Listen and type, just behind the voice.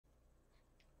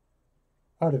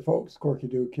Howdy folks, Corky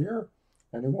Duke here,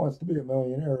 and Who Wants to Be a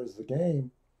Millionaire is the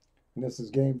game, and this is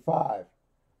game 5.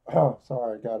 Oh,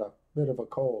 sorry, I got a bit of a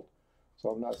cold, so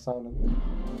I'm not sounding that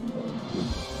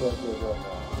good right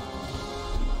now.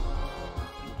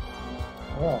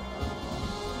 Well,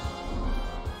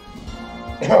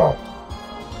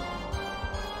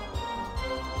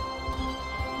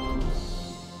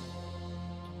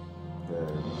 there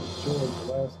was George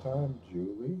last time,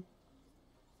 Julie.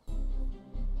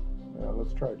 Yeah,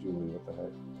 let's try Julie, what the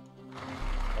heck.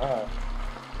 Alright.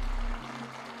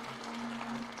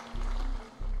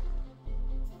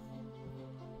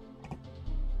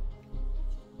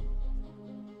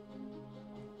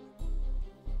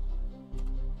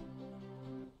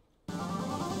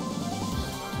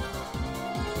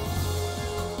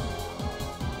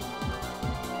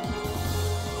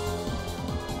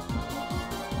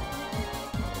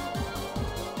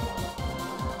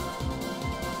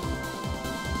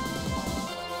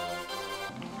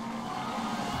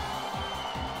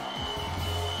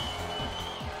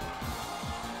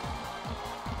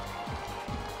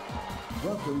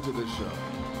 Welcome to the show.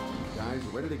 You guys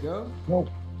ready to go? Nope,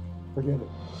 forget it.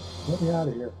 Get me out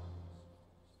of here.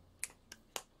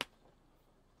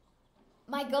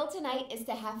 My goal tonight is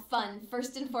to have fun,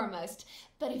 first and foremost,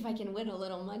 but if I can win a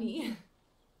little money.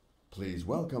 Please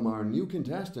welcome our new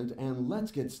contestant and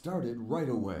let's get started right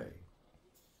away.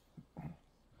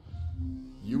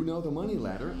 You know the money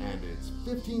ladder and it's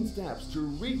 15 steps to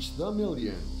reach the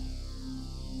million.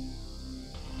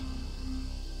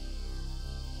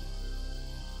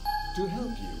 To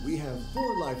help you, we have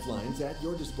 4 lifelines at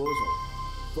your disposal.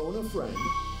 Phone a friend,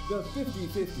 the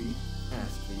 50-50,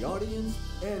 ask the audience,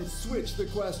 and switch the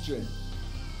question.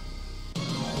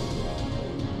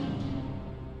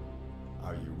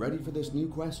 Are you ready for this new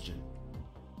question?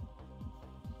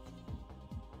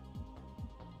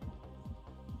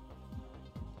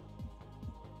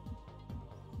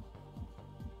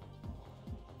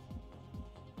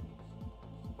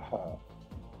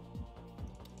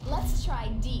 Let's try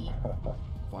D.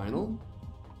 Final?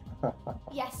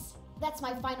 Yes, that's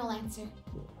my final answer.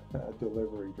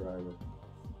 Delivery driver.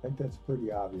 I think that's pretty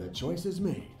The obvious. choice is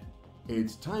made.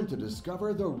 It's time to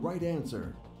discover the right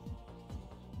answer.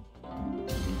 You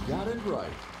got it right.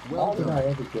 Well How did I done.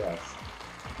 ever guess?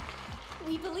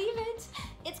 We believe it.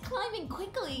 It's climbing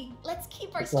quickly. Let's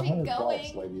keep our It's streak $100,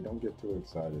 going. lady. Don't get too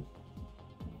excited.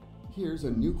 Here's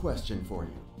a new question for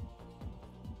you.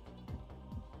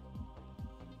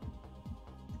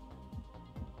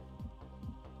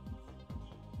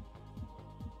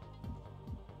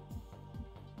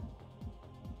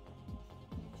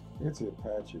 It's the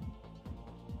Apache.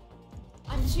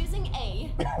 I'm choosing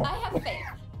A. I have faith.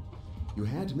 You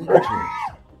had to make a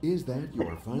choice. Is that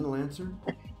your final answer?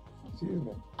 Excuse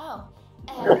me. Oh,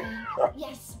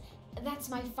 yes, that's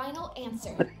my final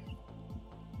answer.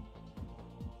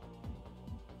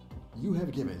 You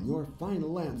have given your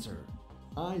final answer.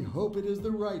 I hope it is the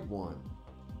right one.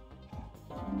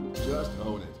 Just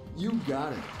own it. You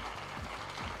got it.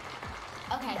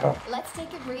 Okay, let's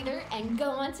take a breather and go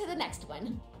on to the next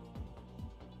one.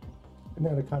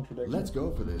 Isn't that a contradiction? Let's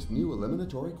go for this new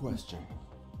eliminatory question.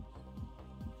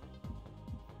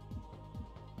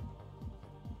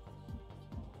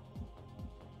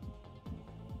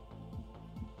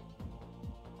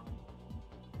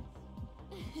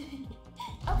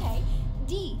 Okay,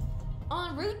 D.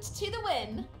 En route to the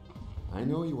win. I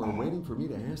know you are waiting for me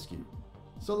to ask you.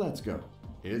 So let's go.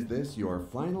 Is this your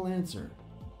final answer?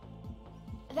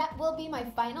 That will be my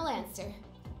final answer.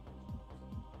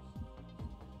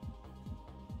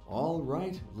 All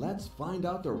right, let's find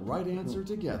out the right answer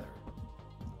together.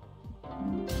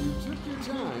 You took your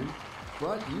time,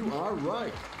 but you are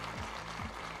right.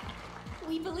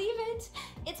 We believe it.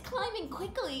 It's climbing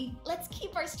quickly. Let's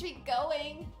keep our streak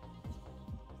going.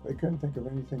 They couldn't think of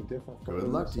anything different. Good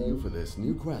luck to you for this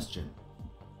new question.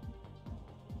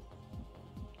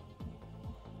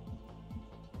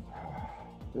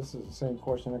 This is the same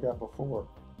question I got before.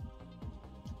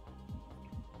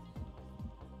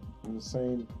 In the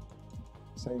same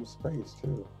space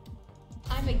too.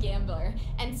 I'm a gambler,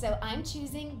 and so I'm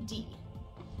choosing D.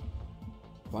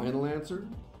 Final answer?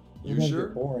 You're You gonna sure?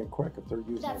 get boring quick if they're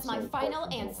using That's the my same final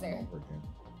question over and answer. over again.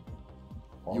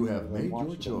 You Well, have they made want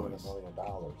your you to win choice. $1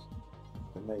 million.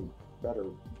 Then they better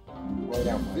write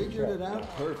out my Figured check. it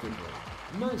out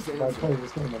perfectly. Nice If I play answer.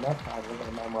 this game enough times, we're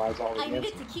gonna memorize all the I needed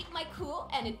answers. to keep my cool,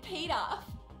 and it paid off.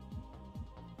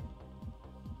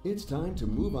 It's time to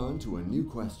move on to a new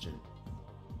question.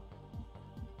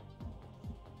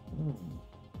 Hmm.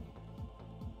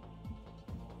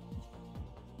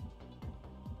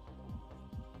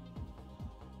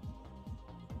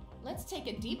 Let's take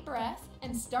a deep breath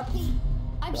and start B.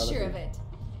 I'm Gotta sure be. of it.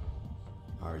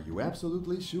 Are you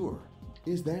absolutely sure?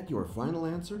 Is that your final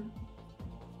answer?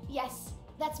 Yes,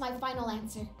 that's my final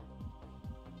answer.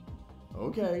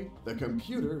 Okay, the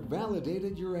computer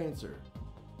validated your answer.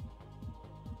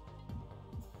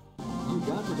 You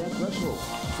got to that threshold,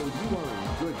 so you are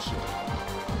in good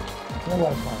shape. No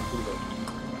lifelines either.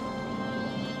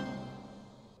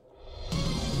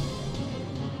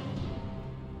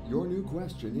 Your new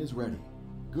question is ready.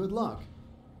 Good luck.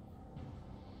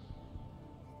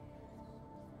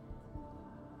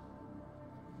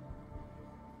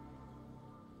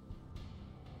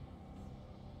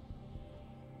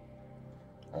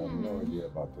 I have no idea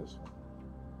about this one.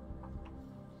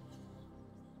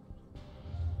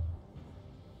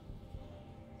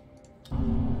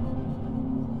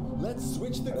 Let's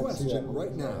switch the Let's see question that.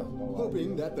 right now, No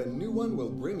hoping that the new one will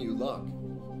bring you luck.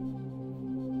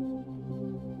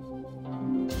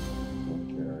 Don't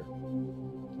care.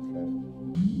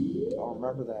 Okay. I'll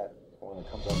remember that when it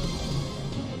comes up.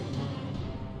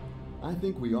 I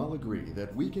think we all agree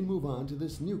that we can move on to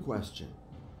this new question.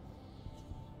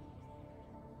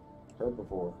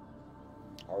 Herbivore.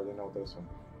 I already know this one.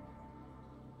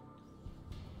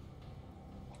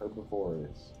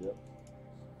 Herbivore is. Yep.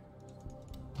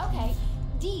 Okay,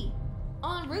 D.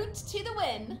 En route to the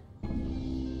win.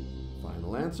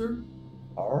 Final answer?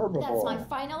 A herbivore. That's my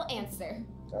final answer.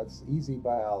 That's easy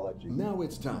biology. Now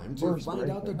it's time to First find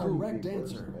grade, out the how do you correct be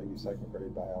first? answer. Maybe second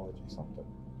grade biology, something.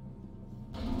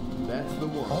 That's the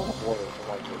one. Herbivore is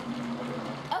like it.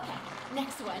 Okay,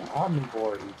 next one.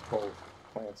 Omnivore eats both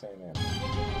plants and animals.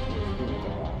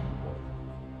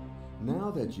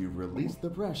 Now that you've released the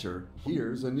pressure,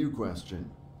 here's a new question.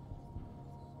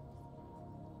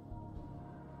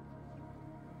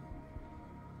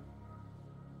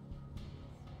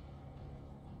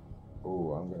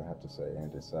 Ooh, I'm gonna have to say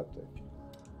antiseptic.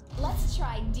 Let's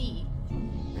try D.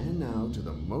 And now to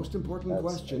the most important That's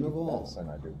question of all. medicine,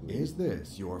 I do believe. Is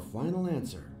this your final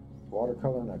answer?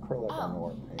 Watercolor and acrylic, I know Oh,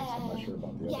 what it means. I'm not sure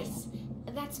about the other yes,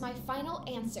 one. that's my final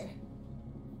answer.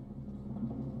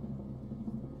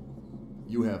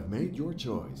 You have made your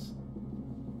choice.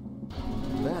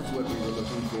 That's what we were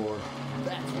looking for.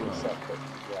 That's right. Antiseptic,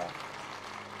 yeah.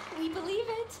 We believe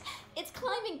it. It's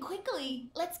climbing quickly.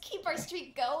 Let's keep our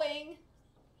streak going.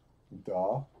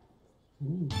 Duh.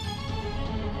 Ooh.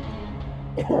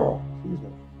 Excuse me.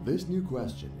 This new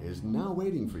question is now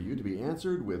waiting for you to be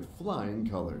answered with flying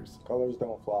colors. Colors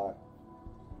don't fly.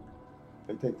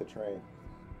 They take the train.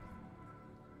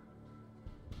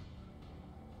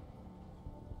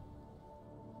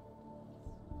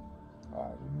 I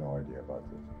have no idea about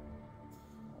this.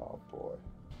 Oh boy.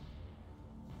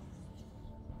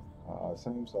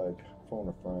 Seems like phone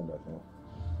a friend, I think.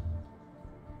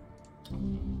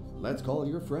 Let's call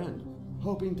your friend,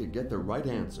 hoping to get the right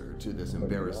answer to this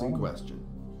embarrassing question.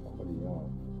 Somebody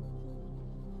young.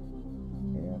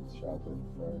 Aunt, childhood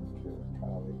friend, kid,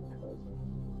 colleague, cousin.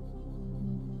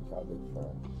 Childhood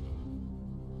friend.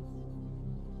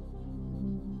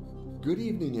 Good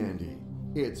evening, Andy.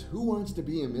 It's Who Wants to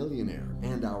Be a Millionaire,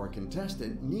 and our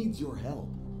contestant needs your help.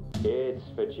 It's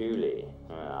for Julie.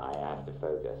 I have to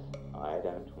focus. I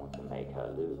don't want to make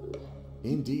her lose.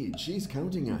 Indeed, she's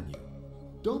counting on you.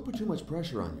 Don't put too much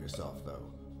pressure on yourself,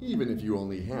 though, even if you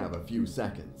only have a few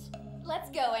seconds. Let's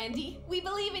go, Andy. We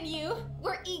believe in you.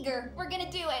 We're eager. We're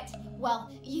gonna do it. Well,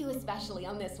 you especially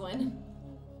on this one.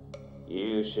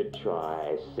 You should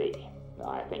try C.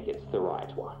 I think it's the right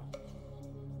one.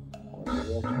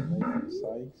 Nathan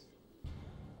Sykes.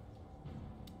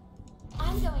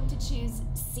 I'm going to choose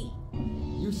C.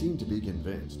 You seem to be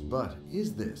convinced, but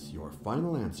is this your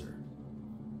final answer?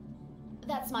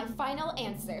 That's my final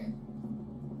answer.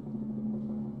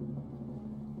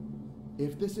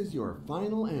 If this is your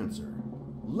final answer,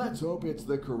 let's hope it's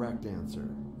the correct answer.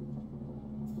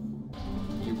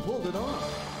 You pulled it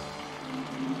off.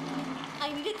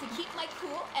 I needed to keep my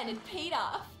cool, and it paid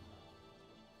off.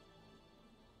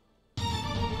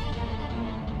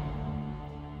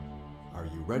 Are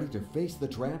you ready to face the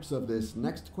traps of this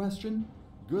next question?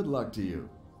 Good luck to you.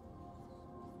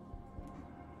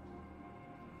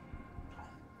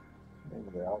 Name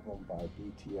of the album by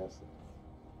BTS.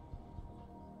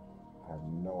 I have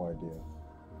no idea.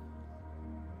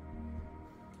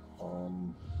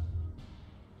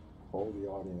 Hold the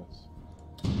audience.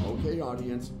 Okay,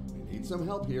 audience, we need some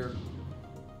help here.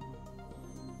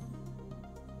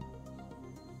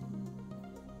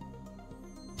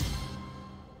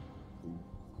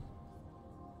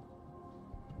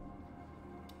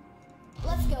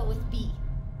 Let's go with B.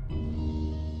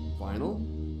 Final?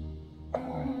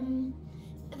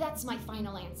 That's my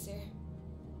final answer.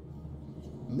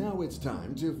 Now it's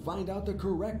time to find out the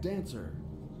correct answer.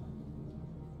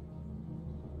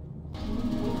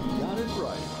 Got it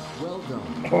right. Well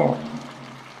done.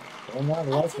 Well, not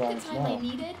I took lifelines the time I now.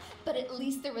 needed, but at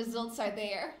least the results are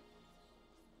there.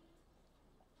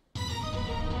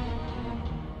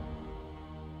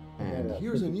 And Yeah,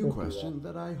 here's a new 50-50 question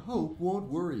that I hope won't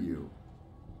worry you.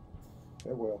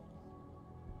 It will.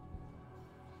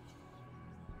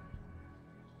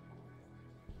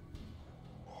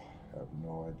 I have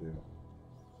no idea.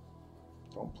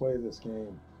 Don't play this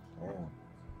game. Damn.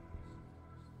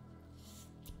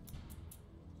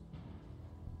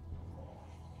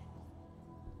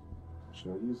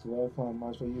 Should I use the lifeline? Might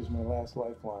as well use my last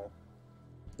lifeline.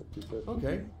 50-50.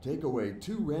 Okay, take away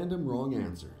 2 random wrong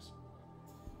answers.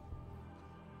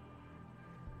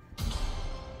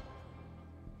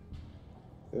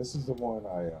 This is the one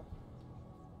I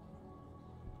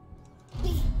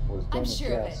was I'm gonna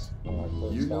sure of guess when I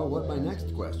first You know saw what the my next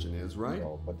answers. question is, right?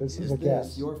 So, but this Is is a this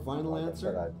guess. your final Like I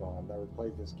said, answer? I've never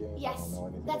played this game. I Yes, don't know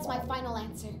anything that's my about it. final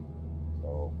answer.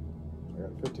 So I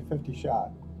got a 50-50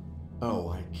 shot. Oh,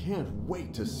 I can't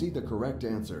wait to see the correct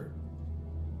answer.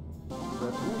 The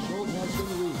threshold has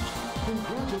been reached.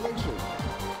 Congratulations!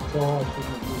 So I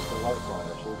shouldn't use the lifeline.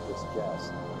 I should have just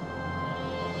guessed.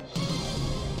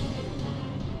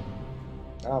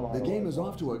 I'm on The a game is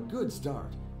lifeline. off to a good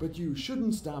start, but you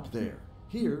shouldn't stop there.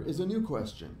 Here is a new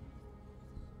question.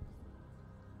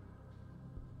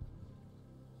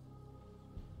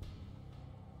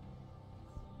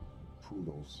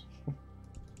 Poodles.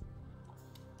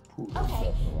 Poodles,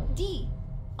 Okay, definitely. D.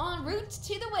 En route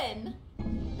to the win.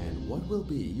 And what will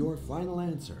be your final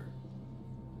answer?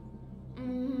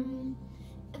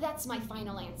 That's my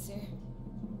final answer.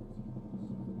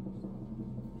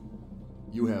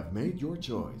 You have made your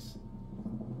choice.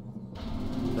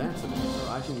 That's an answer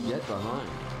I can get behind.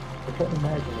 I couldn't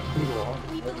imagine a poodle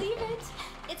on We believe it. It's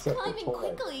Except for climbing toy.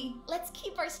 quickly. Let's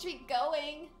keep our streak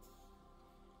going.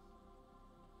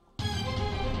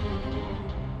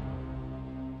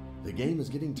 The game is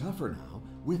getting tougher now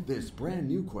with this brand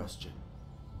new question.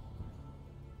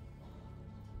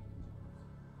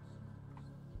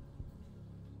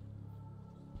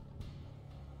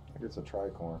 I think it's a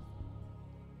tricorn.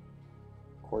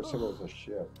 Of course, it was a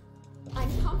ship. I'm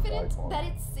confident Tricorn. that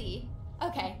it's C.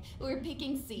 Okay, we're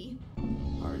picking C.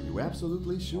 Are you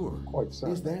absolutely sure? Quite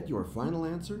certain. Is that your final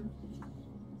answer?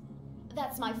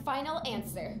 That's my final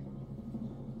answer.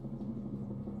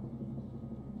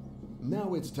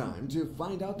 Now it's time to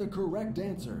find out the correct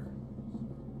answer.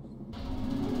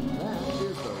 That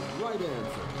is the right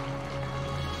answer.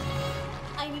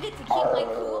 I needed to keep my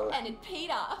cool, and it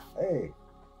paid off. Hey,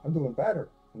 I'm doing better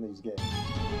in these games.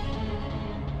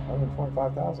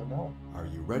 125,000 now. Are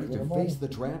you ready to Get 'em all. face the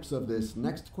traps of this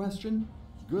next question?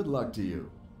 Good luck to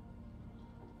you.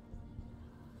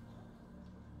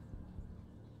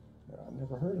 I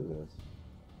never heard of this.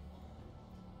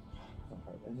 I don't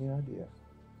have any idea.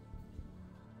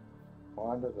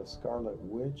 Wanda the Scarlet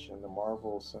Witch in the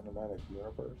Marvel Cinematic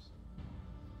Universe.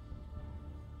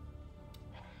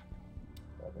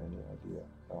 I don't have any idea.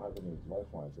 I don't have any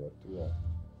lifelines left, do I?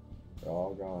 They're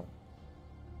all gone.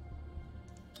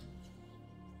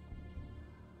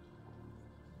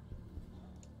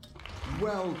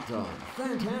 Well done.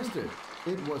 Fantastic.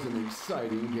 It was an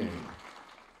exciting game.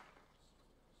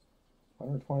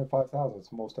 125,000. It's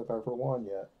the most I've ever won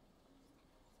yet.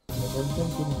 Does everything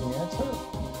give me the answer?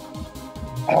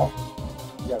 Oh,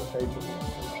 you gotta pay for the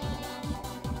answer.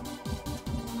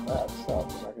 That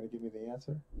sucks. You're not gonna give me the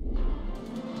answer?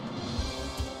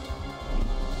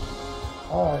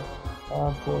 Alright.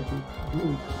 Cool.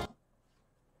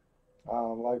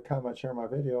 Like, comment, share my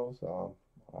videos.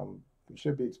 You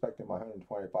should be expecting my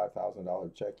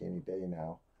 $125,000 check any day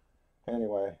now.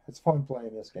 Anyway, it's fun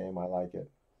playing this game. I like it.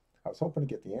 I was hoping to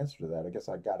get the answer to that. I guess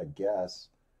I got to guess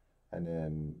and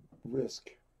then risk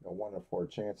a 1 in 4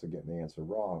 chance of getting the answer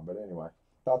wrong. But anyway,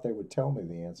 thought they would tell me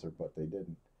the answer, but they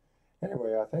didn't.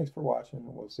 Anyway, thanks for watching,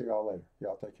 and we'll see y'all later.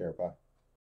 Y'all take care. Bye.